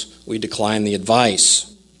arms, we decline the advice."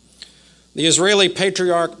 The Israeli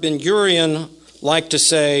patriarch Ben-Gurion liked to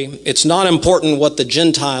say, "It's not important what the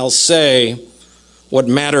Gentiles say, what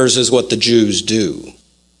matters is what the Jews do."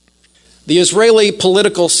 The Israeli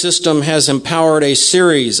political system has empowered a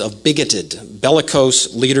series of bigoted,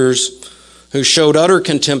 bellicose leaders who showed utter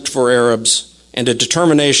contempt for Arabs and a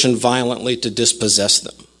determination violently to dispossess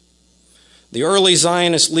them. The early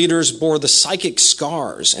Zionist leaders bore the psychic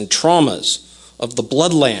scars and traumas of the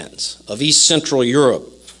bloodlands of East Central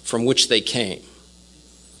Europe from which they came.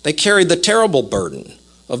 They carried the terrible burden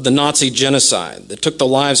of the Nazi genocide that took the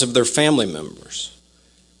lives of their family members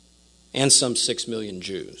and some 6 million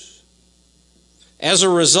Jews. As a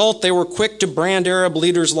result, they were quick to brand Arab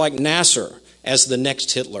leaders like Nasser as the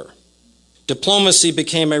next Hitler. Diplomacy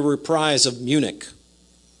became a reprise of Munich.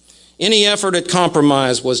 Any effort at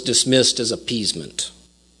compromise was dismissed as appeasement.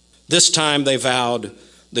 This time, they vowed,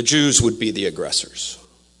 the Jews would be the aggressors.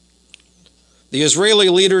 The Israeli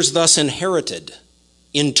leaders thus inherited,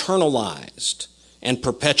 internalized, and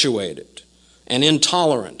perpetuated an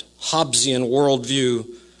intolerant Hobbesian worldview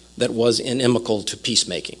that was inimical to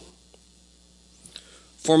peacemaking.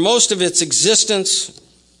 For most of its existence,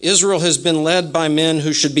 Israel has been led by men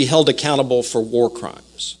who should be held accountable for war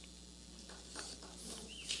crimes.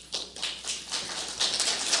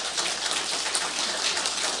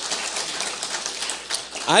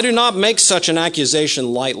 I do not make such an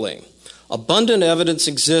accusation lightly. Abundant evidence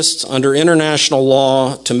exists under international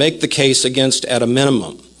law to make the case against, at a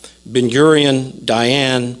minimum, Ben-Gurion,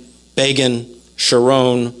 Dayan, Begin,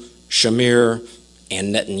 Sharon, Shamir,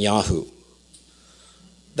 and Netanyahu.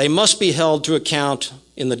 They must be held to account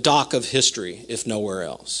in the dock of history, if nowhere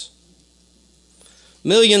else.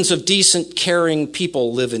 Millions of decent, caring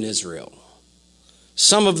people live in Israel.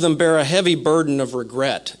 Some of them bear a heavy burden of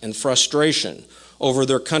regret and frustration over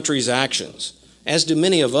their country's actions, as do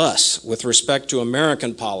many of us with respect to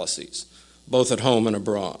American policies, both at home and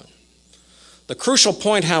abroad. The crucial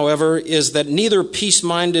point, however, is that neither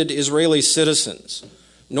peace-minded Israeli citizens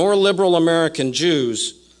nor liberal American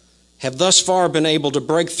Jews have thus far been able to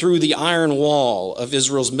break through the iron wall of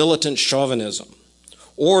Israel's militant chauvinism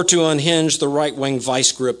or to unhinge the right-wing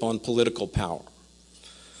vice grip on political power.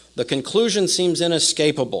 The conclusion seems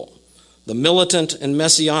inescapable. The militant and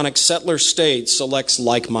messianic settler state selects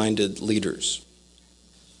like-minded leaders.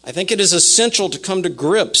 I think it is essential to come to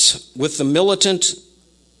grips with the militant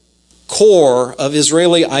core of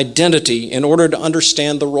Israeli identity in order to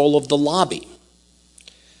understand the role of the lobby.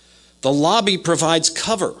 The lobby provides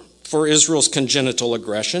cover for Israel's congenital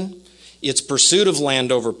aggression, its pursuit of land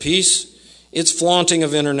over peace, its flaunting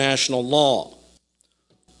of international law.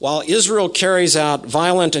 While Israel carries out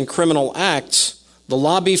violent and criminal acts, the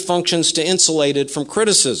lobby functions to insulate it from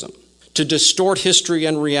criticism, to distort history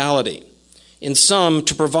and reality, In sum,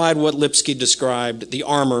 to provide what Lipsky described, the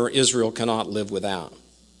armor Israel cannot live without.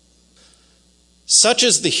 Such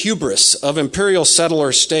is the hubris of imperial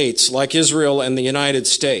settler states like Israel and the United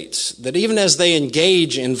States, that even as they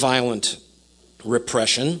engage in violent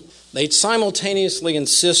repression, they simultaneously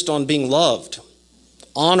insist on being loved,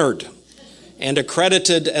 honored, and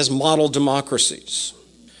accredited as model democracies.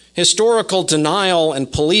 Historical denial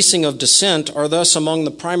and policing of dissent are thus among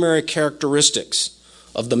the primary characteristics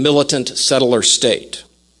of the militant settler state.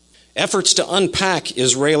 Efforts to unpack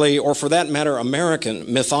Israeli, or for that matter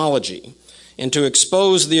American, mythology and to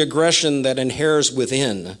expose the aggression that inheres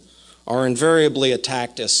within are invariably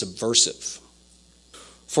attacked as subversive.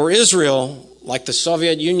 For Israel, like the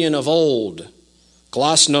Soviet Union of old,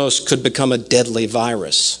 glasnost could become a deadly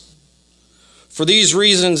virus. For these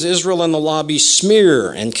reasons, Israel and the lobby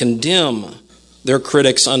smear and condemn their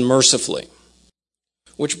critics unmercifully.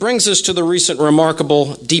 Which brings us to the recent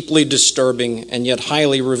remarkable, deeply disturbing, and yet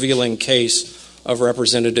highly revealing case of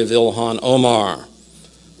Representative Ilhan Omar.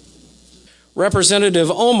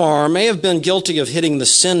 Representative Omar may have been guilty of hitting the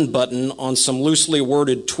send button on some loosely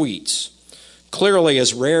worded tweets, clearly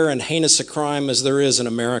as rare and heinous a crime as there is in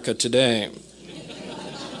America today.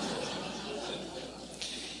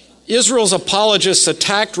 Israel's apologists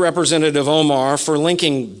attacked Representative Omar for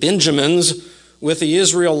linking Benjamins with the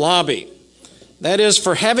Israel lobby. That is,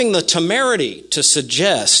 for having the temerity to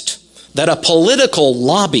suggest that a political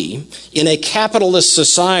lobby in a capitalist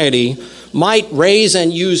society might raise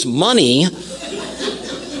and use money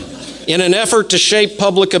in an effort to shape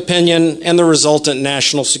public opinion and the resultant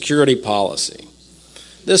national security policy.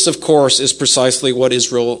 This, of course, is precisely what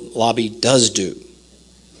Israel lobby does do.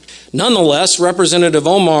 Nonetheless, Representative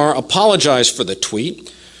Omar apologized for the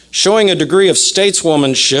tweet, showing a degree of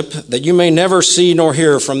stateswomanship that you may never see nor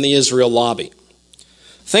hear from the Israel lobby.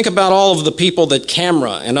 Think about all of the people that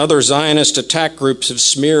Camera and other Zionist attack groups have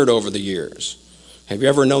smeared over the years. Have you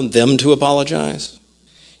ever known them to apologize?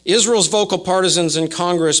 Israel's vocal partisans in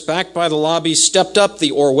Congress, backed by the lobby, stepped up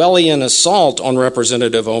the Orwellian assault on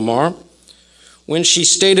Representative Omar when she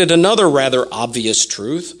stated another rather obvious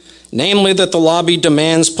truth, namely that the lobby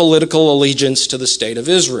demands political allegiance to the state of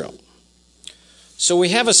Israel. So we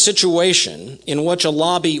have a situation in which a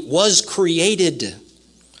lobby was created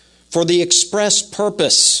for the express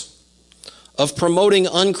purpose of promoting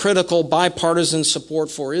uncritical bipartisan support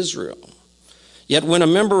for Israel. Yet when a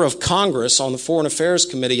member of Congress on the Foreign Affairs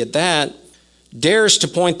Committee at that dares to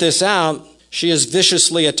point this out, she is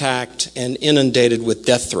viciously attacked and inundated with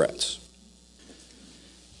death threats.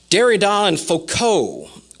 Derrida and Foucault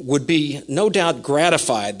would be no doubt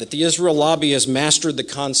gratified that the Israel lobby has mastered the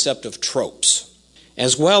concept of tropes,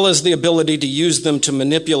 as well as the ability to use them to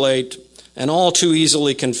manipulate an all too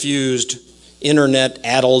easily confused,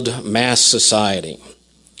 internet-addled mass society.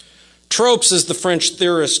 Tropes, as the French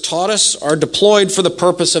theorists taught us, are deployed for the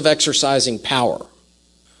purpose of exercising power.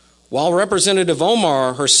 While Representative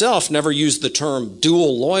Omar herself never used the term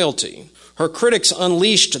dual loyalty, her critics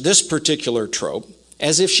unleashed this particular trope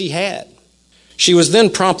as if she had. She was then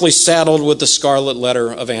promptly saddled with the scarlet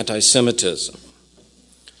letter of anti-Semitism.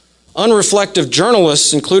 Unreflective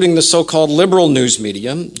journalists, including the so-called liberal news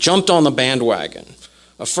media, jumped on the bandwagon,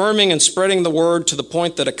 affirming and spreading the word to the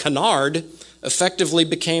point that a canard effectively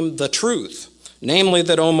became the truth, namely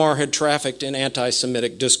that Omar had trafficked in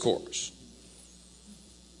anti-Semitic discourse.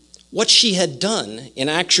 What she had done, in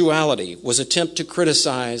actuality, was attempt to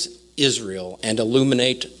criticize Israel and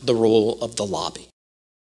illuminate the role of the lobby.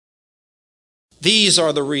 These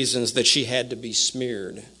are the reasons that she had to be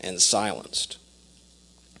smeared and silenced.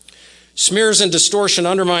 Smears and distortion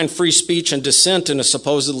undermine free speech and dissent in a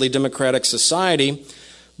supposedly democratic society,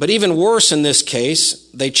 but even worse in this case,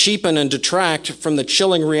 they cheapen and detract from the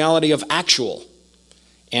chilling reality of actual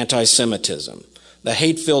anti-Semitism, the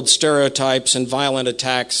hate-filled stereotypes and violent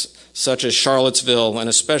attacks such as Charlottesville and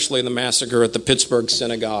especially the massacre at the Pittsburgh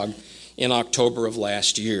synagogue in October of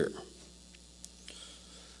last year.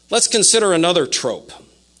 Let's consider another trope,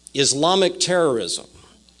 Islamic terrorism.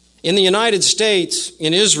 In the United States,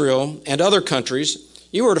 in Israel, and other countries,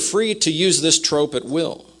 you are free to use this trope at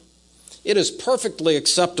will. It is perfectly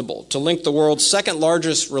acceptable to link the world's second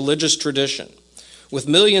largest religious tradition, with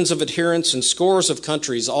millions of adherents in scores of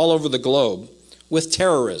countries all over the globe, with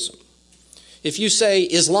terrorism. If you say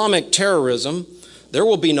Islamic terrorism, there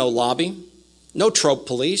will be no lobby, no trope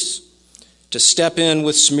police to step in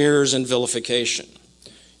with smears and vilification.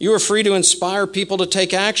 You are free to inspire people to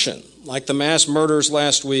take action, like the mass murders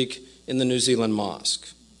last week in the New Zealand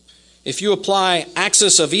mosque. If you apply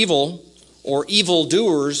axis of evil or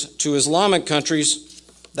evildoers to Islamic countries,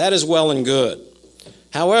 that is well and good.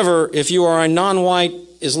 However, if you are a non-white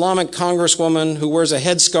Islamic congresswoman who wears a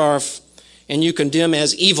headscarf and you condemn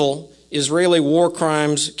as evil Israeli war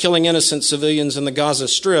crimes, killing innocent civilians in the Gaza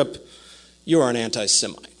Strip, you are an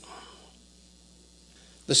anti-Semite.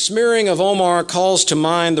 The smearing of Omar calls to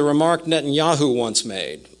mind the remark Netanyahu once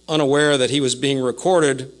made, unaware that he was being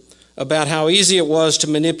recorded, about how easy it was to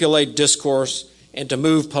manipulate discourse and to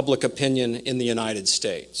move public opinion in the United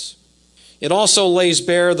States. It also lays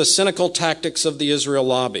bare the cynical tactics of the Israel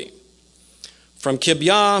lobby. From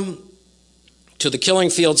Kibbutz to the killing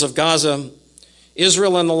fields of Gaza,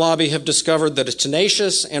 Israel and the lobby have discovered that a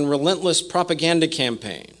tenacious and relentless propaganda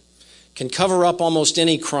campaign can cover up almost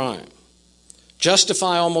any crime,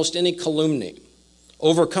 justify almost any calumny,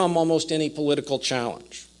 overcome almost any political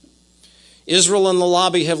challenge. Israel and the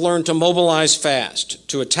lobby have learned to mobilize fast,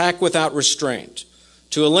 to attack without restraint,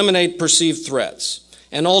 to eliminate perceived threats,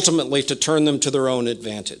 and ultimately to turn them to their own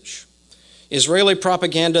advantage. Israeli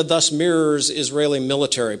propaganda thus mirrors Israeli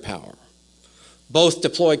military power. Both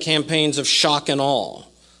deploy campaigns of shock and awe,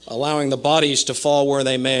 allowing the bodies to fall where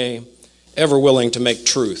they may, ever willing to make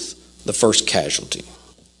truth the first casualty.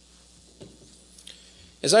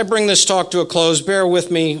 As I bring this talk to a close, bear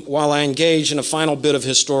with me while I engage in a final bit of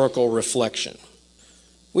historical reflection.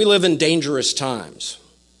 We live in dangerous times.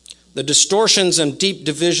 The distortions and deep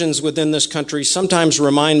divisions within this country sometimes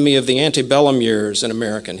remind me of the antebellum years in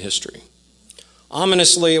American history.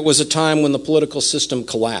 Ominously, it was a time when the political system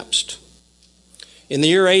collapsed. In the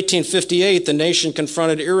year 1858, the nation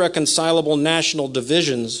confronted irreconcilable national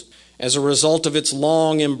divisions as a result of its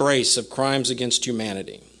long embrace of crimes against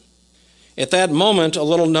humanity. At that moment, a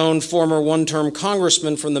little-known former one-term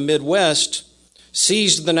congressman from the Midwest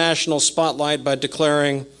seized the national spotlight by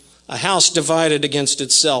declaring, "A house divided against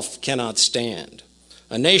itself cannot stand."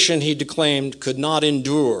 A nation, he declaimed, could not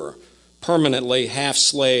endure permanently half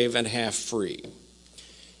slave and half free.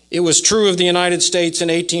 It was true of the United States in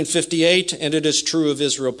 1858, and it is true of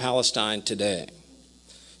Israel-Palestine today.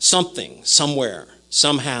 Something, somewhere,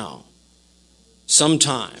 somehow,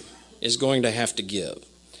 sometime is going to have to give.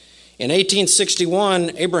 In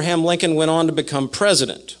 1861, Abraham Lincoln went on to become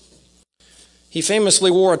president. He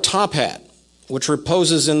famously wore a top hat, which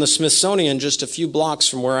reposes in the Smithsonian just a few blocks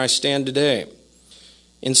from where I stand today.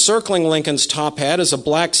 Encircling Lincoln's top hat is a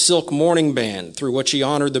black silk mourning band through which he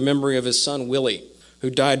honored the memory of his son Willie, who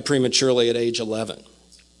died prematurely at age 11.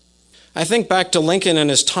 I think back to Lincoln and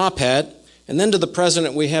his top hat, and then to the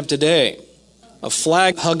president we have today, a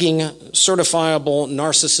flag-hugging, certifiable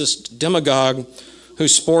narcissist demagogue who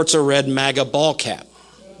sports a red MAGA ball cap.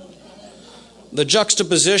 The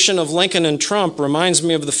juxtaposition of Lincoln and Trump reminds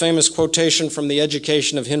me of the famous quotation from The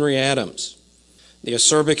Education of Henry Adams. The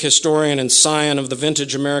acerbic historian and scion of the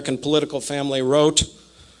vintage American political family wrote,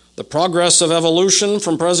 "The progress of evolution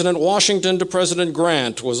from President Washington to President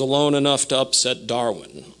Grant was alone enough to upset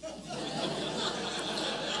Darwin."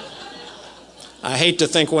 I hate to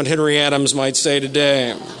think what Henry Adams might say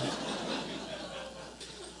today.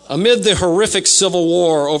 Amid the horrific Civil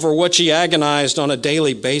War over which he agonized on a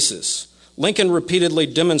daily basis, Lincoln repeatedly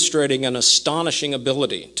demonstrating an astonishing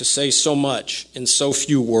ability to say so much in so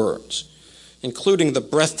few words, including the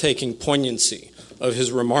breathtaking poignancy of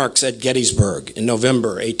his remarks at Gettysburg in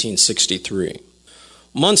November 1863.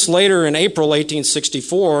 Months later, in April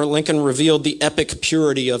 1864, Lincoln revealed the epic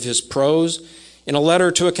purity of his prose in a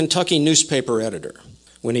letter to a Kentucky newspaper editor,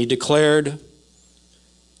 when he declared,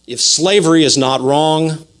 "If slavery is not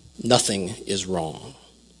wrong, nothing is wrong."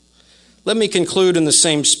 Let me conclude in the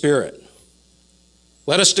same spirit.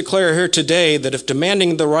 Let us declare here today that if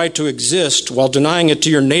demanding the right to exist while denying it to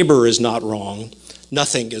your neighbor is not wrong,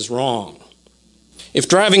 nothing is wrong. If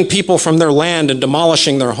driving people from their land and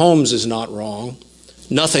demolishing their homes is not wrong,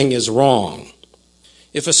 nothing is wrong.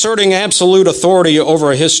 If asserting absolute authority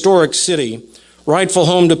over a historic city, rightful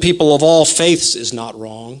home to people of all faiths, is not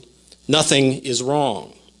wrong, nothing is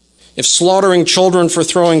wrong. If slaughtering children for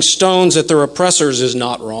throwing stones at their oppressors is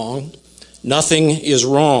not wrong, nothing is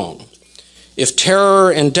wrong. If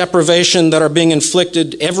terror and deprivation that are being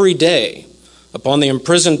inflicted every day upon the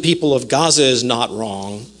imprisoned people of Gaza is not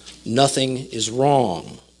wrong, nothing is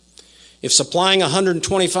wrong. If supplying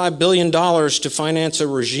 $125 billion to finance a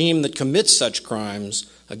regime that commits such crimes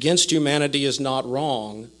against humanity is not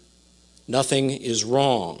wrong, nothing is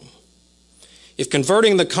wrong. If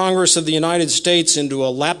converting the Congress of the United States into a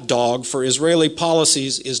lapdog for Israeli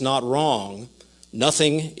policies is not wrong,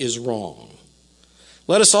 nothing is wrong.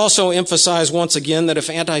 Let us also emphasize once again that if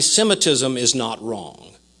anti-Semitism is not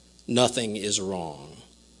wrong, nothing is wrong.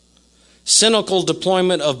 Cynical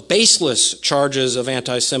deployment of baseless charges of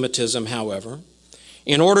anti-Semitism, however,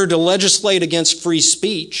 in order to legislate against free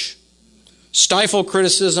speech, stifle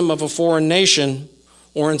criticism of a foreign nation,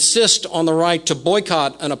 or insist on the right to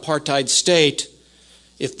boycott an apartheid state,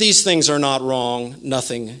 if these things are not wrong,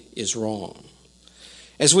 nothing is wrong.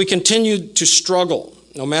 As we continue to struggle,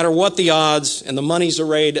 no matter what the odds and the monies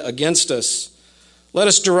arrayed against us, let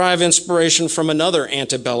us derive inspiration from another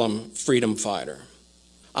antebellum freedom fighter.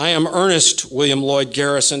 I am Ernest William Lloyd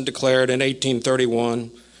Garrison declared in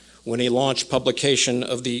 1831 when he launched publication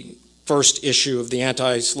of the first issue of the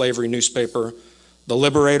anti-slavery newspaper, The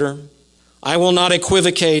Liberator. I will not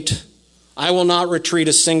equivocate, I will not retreat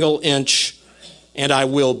a single inch, and I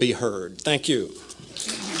will be heard. Thank you.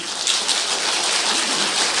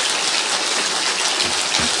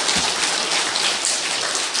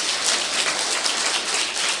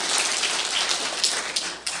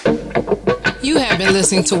 You have been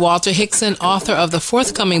listening to Walter Hickson, author of the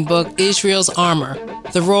forthcoming book, Israel's Armor,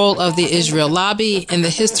 The Role of the Israel Lobby in the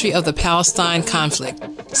History of the Palestine Conflict,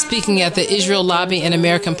 speaking at the Israel Lobby and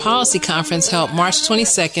American Policy Conference held March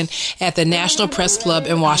 22nd at the National Press Club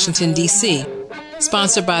in Washington, D.C.,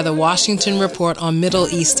 sponsored by the Washington Report on Middle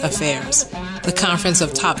East Affairs, the conference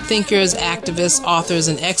of top thinkers, activists, authors,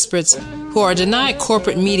 and experts who are denied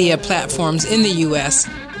corporate media platforms in the U.S.,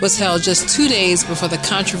 was held just 2 days before the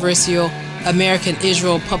controversial American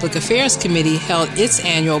Israel Public Affairs Committee held its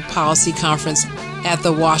annual policy conference at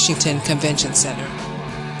the Washington Convention Center.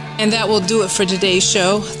 And that will do it for today's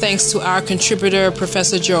show. Thanks to our contributor,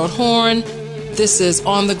 Professor Gerald Horne. This is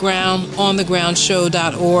On the Ground,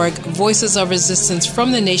 onthegroundshow.org, Voices of Resistance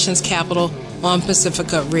from the nation's capital on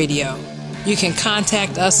Pacifica Radio. You can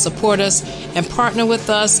contact us, support us, and partner with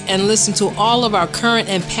us, and listen to all of our current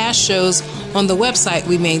and past shows on the website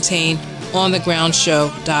we maintain,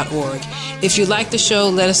 onthegroundshow.org. If you like the show,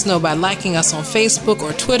 let us know by liking us on Facebook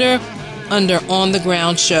or Twitter under On the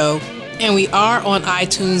Ground Show. And we are on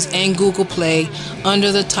iTunes and Google Play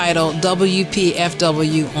under the title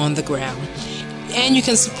WPFW On the Ground. And you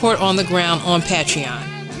can support On the Ground on Patreon.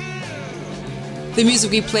 The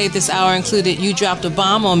music we played this hour included You Dropped a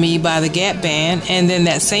Bomb on Me by the Gap Band, and then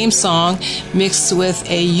that same song mixed with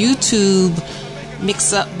a YouTube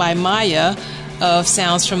mix-up by Maya of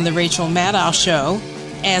sounds from the Rachel Maddow Show,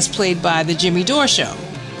 as played by the Jimmy Dore Show.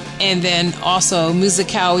 And then also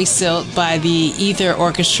Musicawi Silt by the Either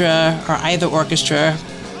Orchestra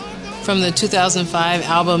from the 2005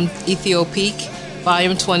 album Ethiopique,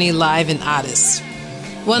 Volume 20, Live in Addis.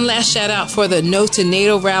 One last shout out for the No to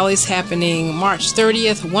NATO rallies happening March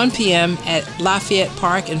 30th, 1 p.m. at Lafayette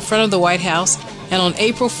Park in front of the White House, and on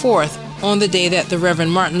April 4th, on the day that the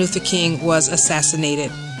Reverend Martin Luther King was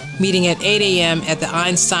assassinated, meeting at 8 a.m. at the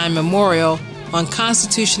Einstein Memorial on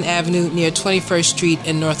Constitution Avenue near 21st Street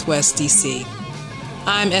in Northwest D.C.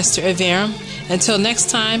 I'm Esther Averum. Until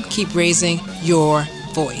next time, keep raising your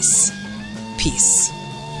voice. Peace.